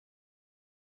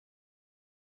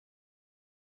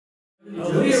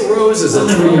Aaliyah Rose is a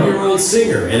 12-year-old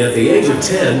singer, and at the age of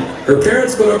 10, her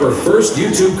parents put up her first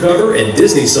YouTube cover and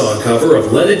Disney song cover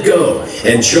of Let It Go,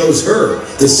 and chose her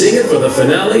to sing it for the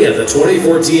finale at the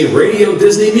 2014 Radio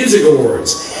Disney Music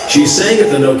Awards. She sang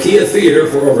at the Nokia Theater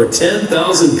for over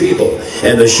 10,000 people,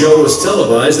 and the show was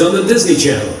televised on the Disney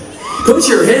Channel. Put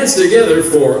your hands together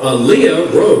for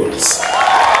Aaliyah Rose.